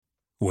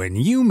When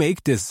you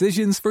make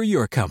decisions for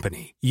your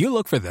company, you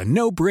look for the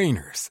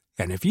no-brainers.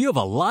 And if you have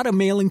a lot of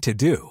mailing to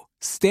do,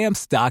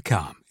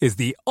 Stamps.com is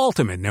the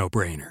ultimate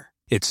no-brainer.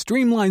 It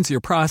streamlines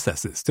your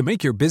processes to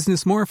make your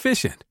business more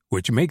efficient,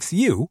 which makes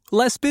you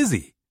less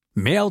busy.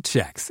 Mail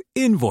checks,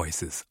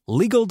 invoices,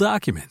 legal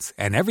documents,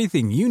 and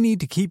everything you need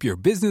to keep your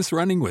business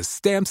running with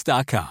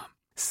Stamps.com.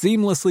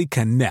 Seamlessly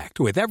connect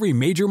with every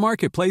major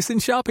marketplace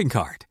and shopping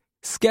cart.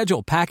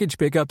 Schedule package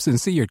pickups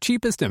and see your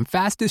cheapest and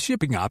fastest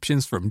shipping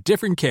options from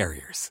different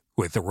carriers,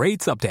 with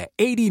rates up to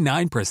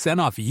 89%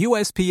 off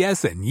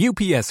USPS and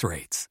UPS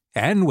rates.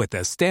 And with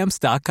the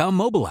Stamps.com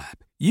mobile app,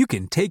 you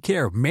can take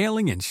care of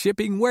mailing and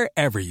shipping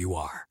wherever you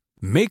are.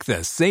 Make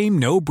the same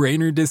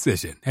no-brainer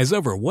decision as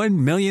over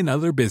 1 million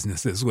other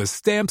businesses with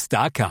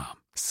Stamps.com.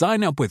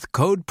 Sign up with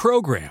code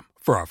PROGRAM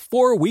for a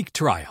 4-week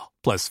trial,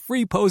 plus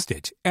free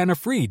postage and a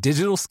free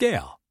digital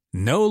scale.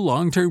 No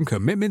long-term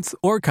commitments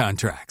or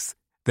contracts.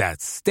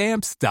 That's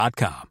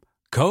Stamps.com.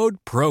 Code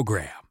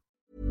PROGRAM.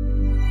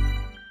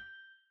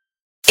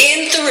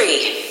 In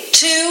 3,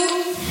 2,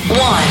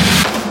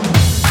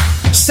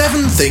 1.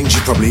 7 things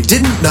you probably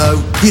didn't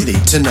know you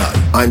need to know.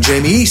 I'm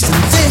Jamie East,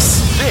 and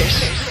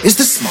this is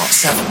the Smart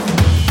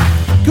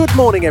 7. Good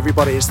morning,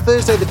 everybody. It's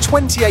Thursday, the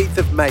 28th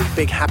of May.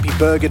 Big happy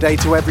burger day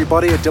to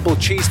everybody, a double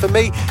cheese for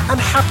me, and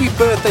happy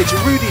birthday to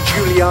Rudy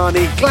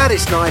Giuliani,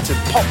 Gladys Knight, and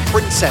pop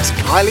princess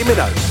Kylie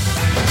Minogue.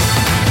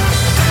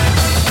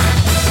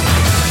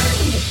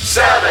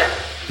 7.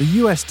 The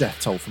US death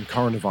toll from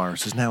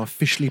coronavirus has now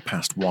officially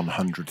passed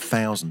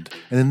 100,000,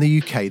 and in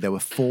the UK there were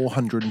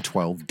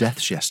 412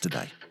 deaths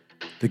yesterday.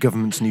 The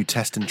government's new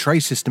test and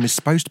trace system is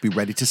supposed to be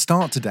ready to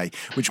start today,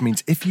 which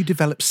means if you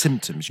develop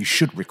symptoms, you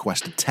should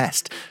request a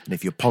test, and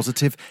if you're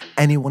positive,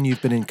 anyone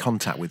you've been in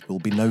contact with will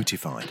be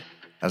notified.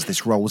 As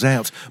this rolls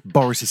out,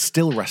 Boris is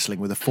still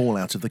wrestling with the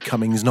fallout of the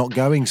Cummings not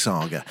going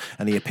saga,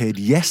 and he appeared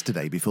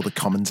yesterday before the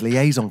Commons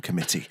Liaison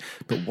Committee,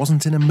 but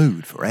wasn't in a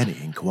mood for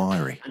any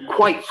inquiry.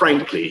 Quite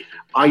frankly,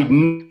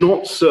 I'm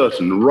not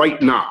certain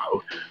right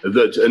now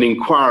that an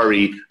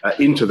inquiry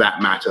into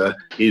that matter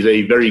is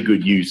a very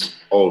good use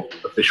of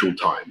official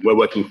time. We're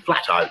working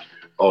flat out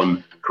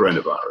on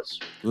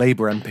coronavirus.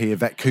 Labour MP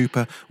Yvette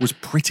Cooper was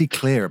pretty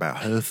clear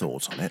about her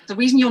thoughts on it. The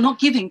reason you're not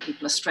giving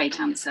people a straight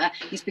answer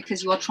is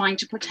because you are trying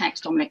to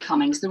protect Dominic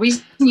Cummings. The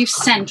reason you've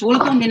sent all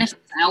of your ministers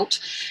out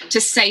to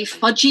say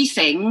fudgy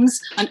things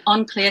and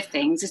unclear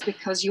things is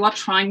because you are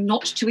trying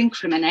not to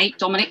incriminate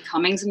Dominic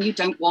Cummings and you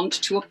don't want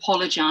to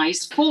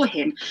apologise for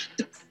him.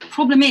 The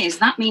problem is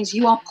that means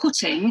you are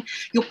putting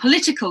your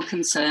political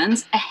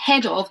concerns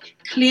ahead of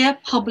clear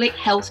public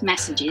health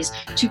messages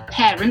to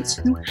parents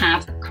who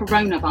have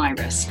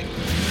coronavirus.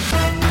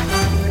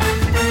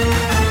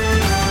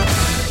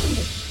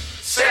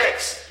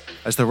 6.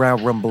 As the row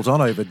rumbled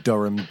on over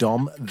Durham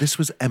Dom, this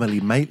was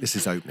Emily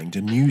Maitlis's opening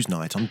to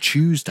Newsnight on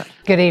Tuesday.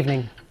 Good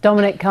evening.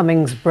 Dominic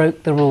Cummings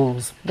broke the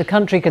rules. The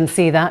country can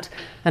see that,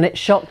 and it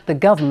shocked the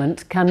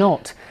government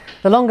cannot.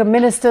 The longer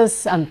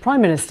ministers and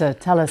Prime Minister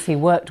tell us he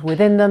worked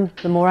within them,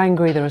 the more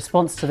angry the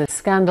response to this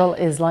scandal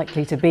is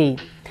likely to be.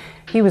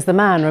 He was the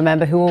man,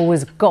 remember, who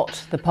always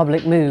got the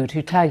public mood,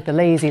 who tagged the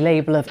lazy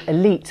label of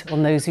elite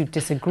on those who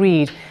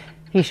disagreed.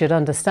 He should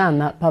understand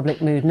that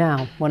public mood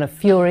now, one of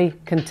fury,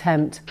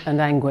 contempt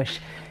and anguish.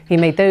 He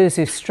made those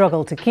who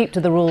struggle to keep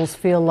to the rules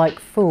feel like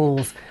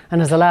fools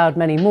and has allowed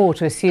many more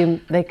to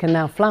assume they can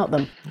now flout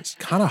them. It's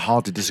kind of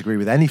hard to disagree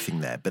with anything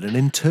there, but an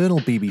internal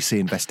BBC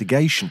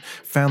investigation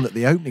found that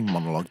the opening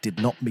monologue did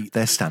not meet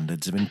their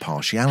standards of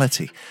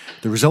impartiality.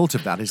 The result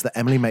of that is that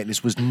Emily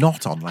Maitlis was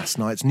not on last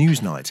night's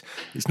Newsnight.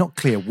 It's not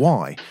clear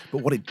why,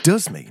 but what it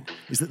does mean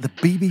is that the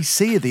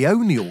BBC are the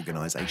only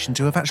organisation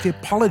to have actually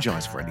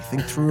apologised for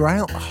anything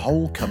throughout the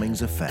whole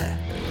Cummings affair.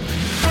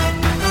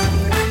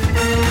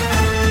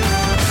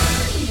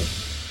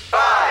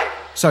 5.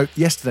 So,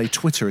 yesterday,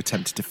 Twitter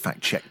attempted to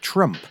fact-check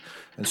Trump,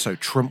 and so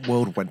Trump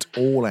World went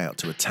all out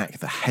to attack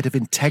the head of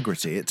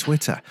integrity at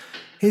Twitter.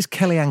 Here's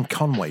Kellyanne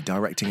Conway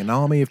directing an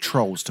army of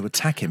trolls to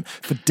attack him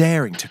for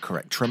daring to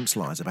correct Trump's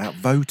lies about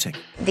voting.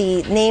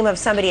 The name of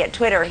somebody at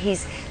Twitter,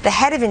 he's the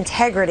head of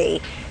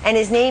integrity, and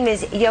his name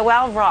is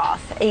Yoel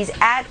Roth. He's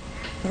at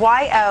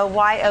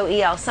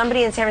YOYOEL.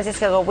 Somebody in San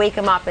Francisco will wake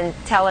him up and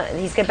tell him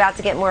he's about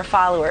to get more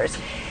followers.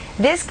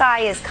 This guy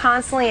is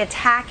constantly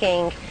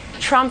attacking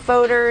Trump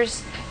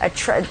voters,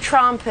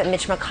 Trump,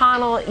 Mitch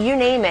McConnell, you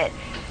name it.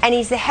 And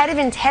he's the head of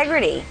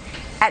integrity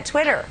at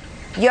Twitter.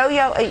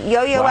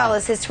 Yo-Yo-L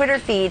is his Twitter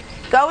feed.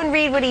 Go and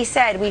read what he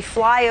said. We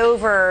fly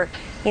over,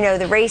 the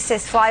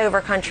racist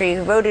flyover country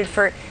who voted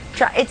for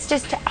Trump. It's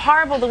just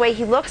horrible the way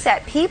he looks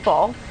at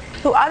people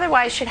who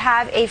otherwise should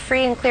have a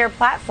free and clear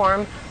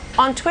platform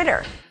on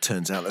Twitter.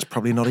 Turns out that's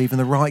probably not even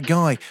the right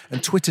guy,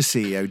 and Twitter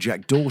CEO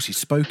Jack Dorsey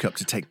spoke up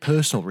to take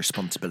personal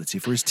responsibility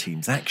for his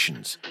team's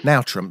actions.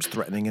 Now Trump's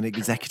threatening an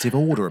executive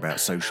order about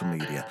social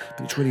media,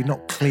 but it's really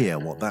not clear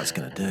what that's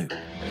going to do.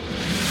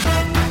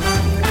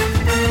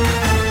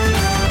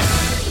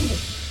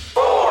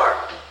 4.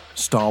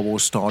 Star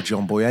Wars star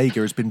John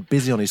Boyega has been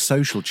busy on his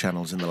social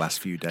channels in the last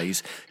few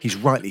days. He's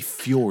rightly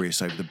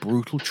furious over the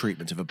brutal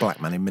treatment of a black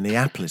man in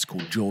Minneapolis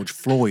called George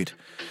Floyd.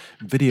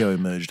 Video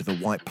emerged of a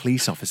white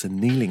police officer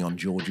kneeling on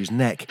George's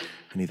neck,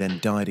 and he then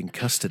died in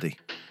custody.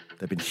 There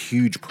have been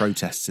huge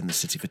protests in the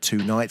city for 2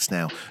 nights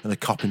now, and the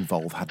cop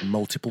involved had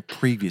multiple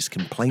previous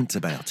complaints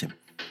about him.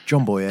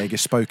 John Boyega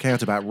spoke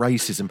out about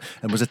racism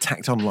and was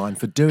attacked online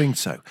for doing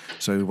so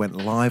he went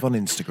live on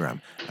Instagram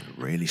and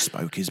really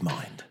spoke his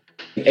mind.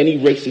 Any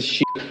racist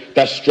shit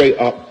that's straight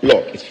up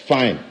block, it's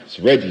fine, it's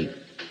ready.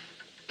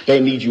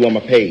 Don't need you on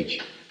my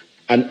page.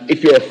 And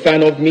if you're a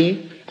fan of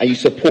me and you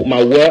support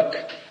my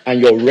work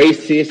and you're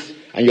racist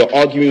and you're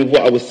arguing with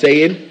what I was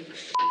saying,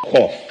 f***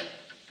 off.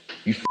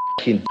 You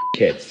f***ing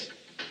dickheads.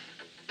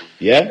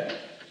 Yeah?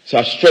 So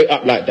I straight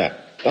up like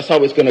that. That's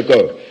how it's going to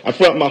go. And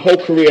throughout my whole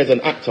career as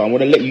an actor, I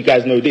want to let you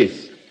guys know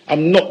this.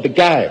 I'm not the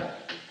guy.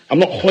 I'm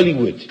not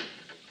Hollywood.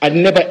 I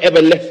never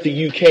ever left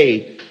the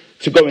UK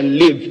to go and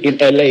live in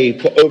LA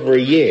for over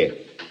a year.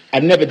 I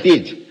never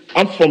did.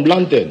 I'm from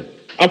London.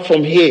 I'm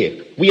from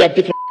here. We have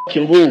different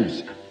fucking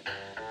rules.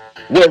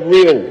 We're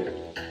real.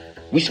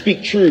 We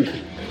speak truth.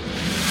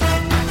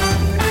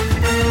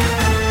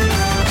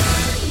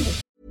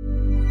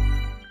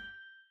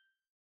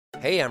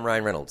 Hey, I'm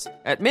Ryan Reynolds.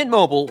 At Mint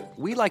Mobile,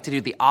 we like to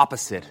do the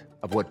opposite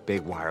of what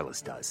Big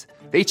Wireless does.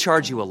 They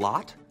charge you a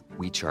lot,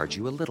 we charge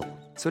you a little.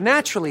 So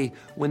naturally,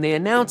 when they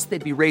announced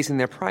they'd be raising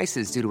their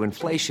prices due to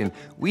inflation,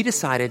 we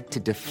decided to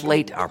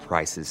deflate our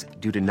prices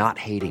due to not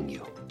hating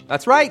you.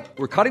 That's right.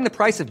 We're cutting the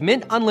price of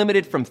Mint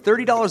Unlimited from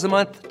 $30 a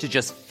month to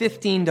just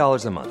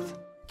 $15 a month.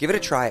 Give it a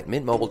try at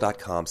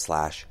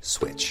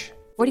mintmobile.com/switch.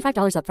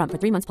 $45 up front for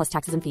 3 months plus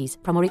taxes and fees.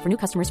 Promo rate for new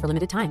customers for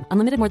limited time.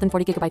 Unlimited more than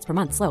 40 gigabytes per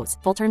month. Slows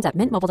full terms at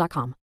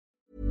mintmobile.com.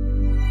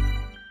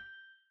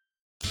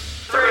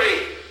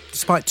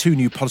 Despite 2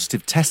 new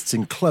positive tests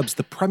in clubs,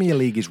 the Premier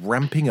League is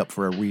ramping up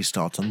for a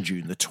restart on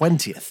June the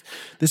 20th.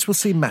 This will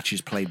see matches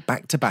played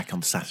back-to-back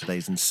on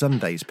Saturdays and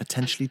Sundays,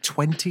 potentially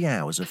 20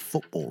 hours of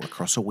football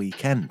across a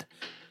weekend.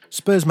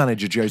 Spurs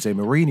manager Jose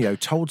Mourinho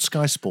told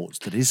Sky Sports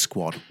that his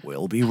squad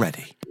will be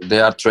ready. They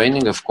are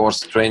training, of course.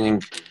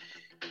 Training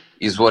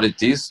is what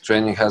it is.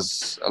 Training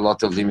has a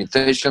lot of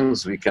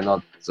limitations. We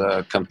cannot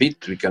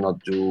compete. We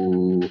cannot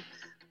do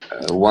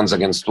ones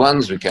against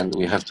ones. We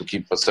have to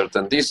keep a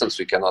certain distance.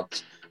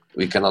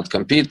 We cannot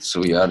compete.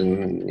 So we are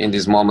in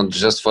this moment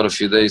just for a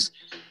few days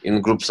in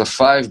groups of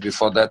 5.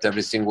 Before that,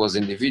 everything was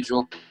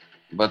individual.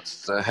 But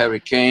Harry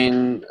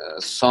Kane,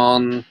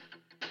 Son,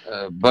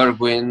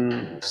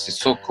 Bergwijn,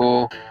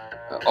 Sissoko,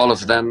 all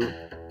of them,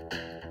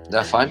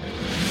 they're fine.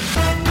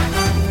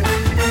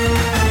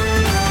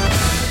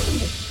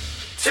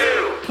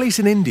 Police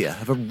in India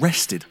have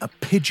arrested a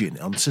pigeon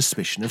on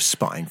suspicion of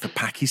spying for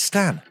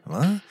Pakistan.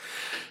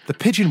 The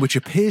pigeon, which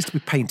appears to be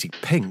painted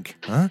pink,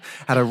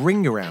 had a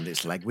ring around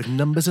its leg with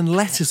numbers and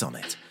letters on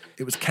it.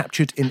 It was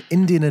captured in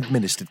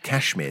Indian-administered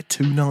Kashmir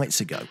 2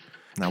 nights ago.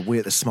 Now, we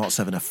at the Smart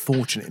 7 are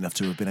fortunate enough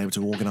to have been able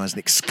to organise an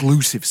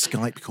exclusive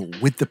Skype call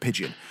with the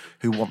pigeon,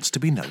 who wants to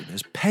be known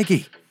as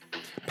Peggy.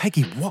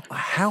 Peggy, what the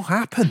hell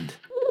happened?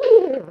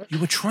 You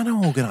were trying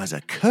to organise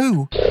a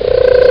coup?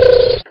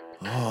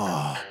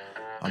 Oh,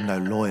 I'm no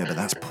lawyer, but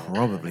that's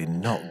probably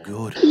not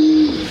good.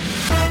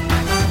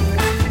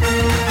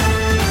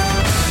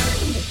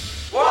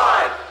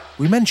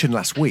 We mentioned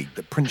last week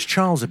that Prince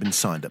Charles had been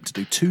signed up to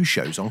do 2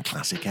 shows on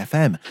Classic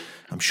FM.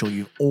 I'm sure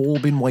you've all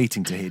been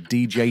waiting to hear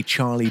DJ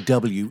Charlie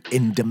W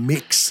in the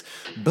mix,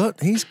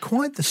 but he's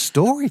quite the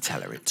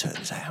storyteller, it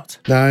turns out.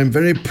 Now, I'm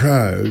very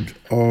proud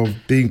of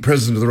being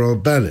president of the Royal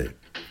Ballet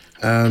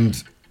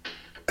and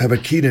have a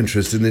keen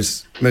interest in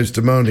this most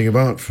demanding of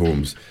art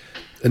forms,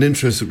 an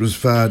interest that was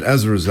fired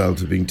as a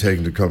result of being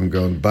taken to Covent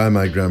Garden by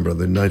my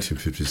grandbrother in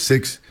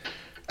 1956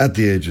 at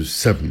the age of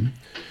 7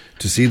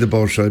 to see the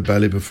Bolshoi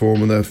Ballet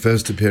perform on their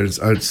first appearance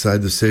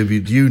outside the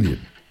Soviet Union.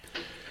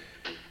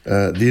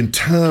 The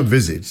entire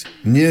visit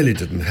nearly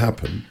didn't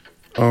happen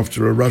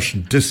after a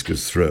Russian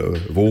discus thrower,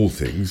 of all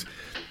things,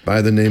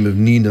 by the name of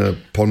Nina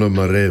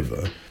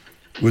Ponomareva,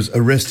 was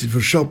arrested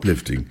for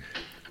shoplifting,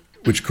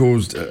 which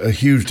caused a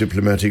huge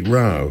diplomatic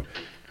row,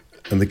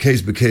 and the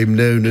case became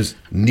known as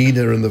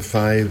Nina and the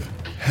 5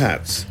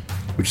 Hats,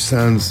 which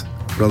sounds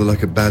rather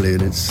like a ballet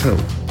in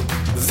itself.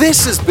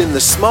 This has been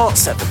the Smart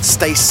 7.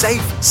 Stay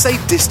safe, stay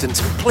distant,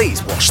 and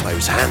please wash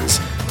those hands.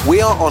 We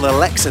are on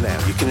Alexa now.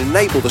 You can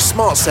enable the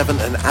Smart 7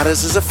 and add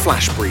us as a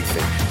flash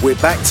briefing. We're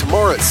back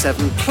tomorrow at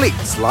 7.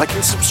 Please like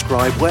and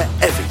subscribe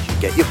wherever you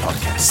get your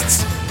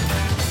podcasts.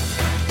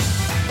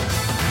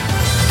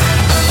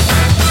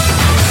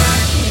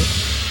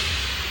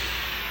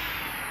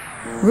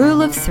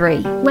 Rule of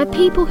 3, where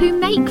people who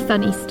make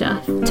funny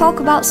stuff talk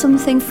about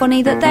something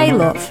funny that they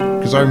love.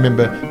 Because I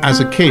remember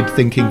as a kid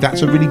thinking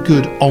that's a really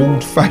good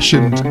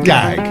old-fashioned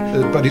gag,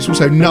 but it's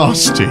also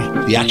nasty.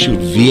 The actual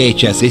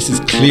VHS, this is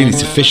clearly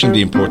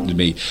sufficiently important to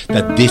me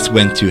that this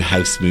went to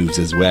house moves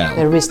as well.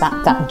 There is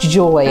that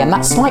joy and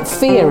that slight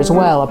fear as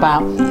well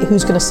about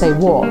who's going to say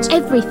what.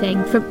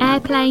 Everything from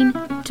Airplane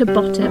top to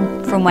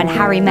bottom. From When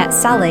Harry Met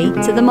Sally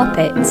to The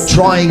Muppets.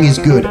 Trying is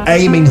good,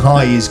 aiming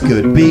high is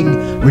good,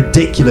 being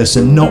ridiculous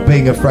and not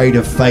being afraid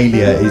of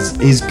failure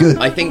is good.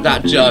 I think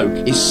that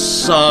joke is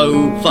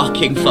so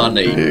fucking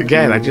funny.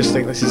 Again, I just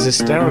think this is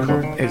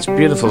hysterical. It's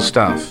beautiful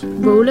stuff.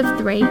 Rule of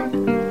 3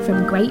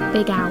 from Great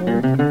Big Owl.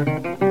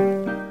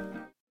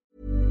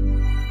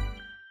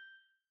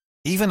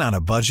 Even on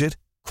a budget,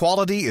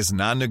 quality is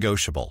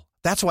non-negotiable.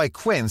 That's why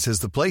Quince is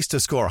the place to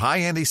score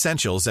high-end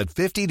essentials at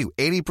 50 to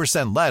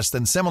 80% less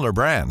than similar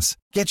brands.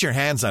 Get your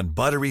hands on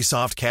buttery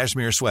soft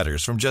cashmere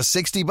sweaters from just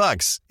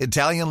 $60,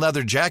 Italian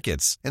leather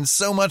jackets, and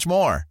so much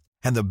more.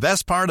 And the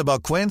best part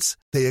about Quince,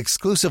 they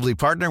exclusively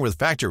partner with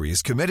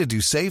factories committed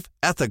to safe,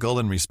 ethical,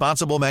 and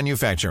responsible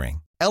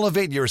manufacturing.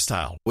 Elevate your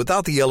style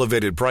without the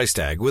elevated price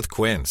tag with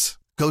Quince.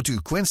 Go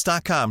to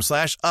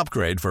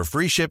quince.com/upgrade for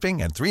free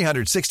shipping and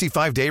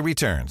 365-day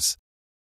returns.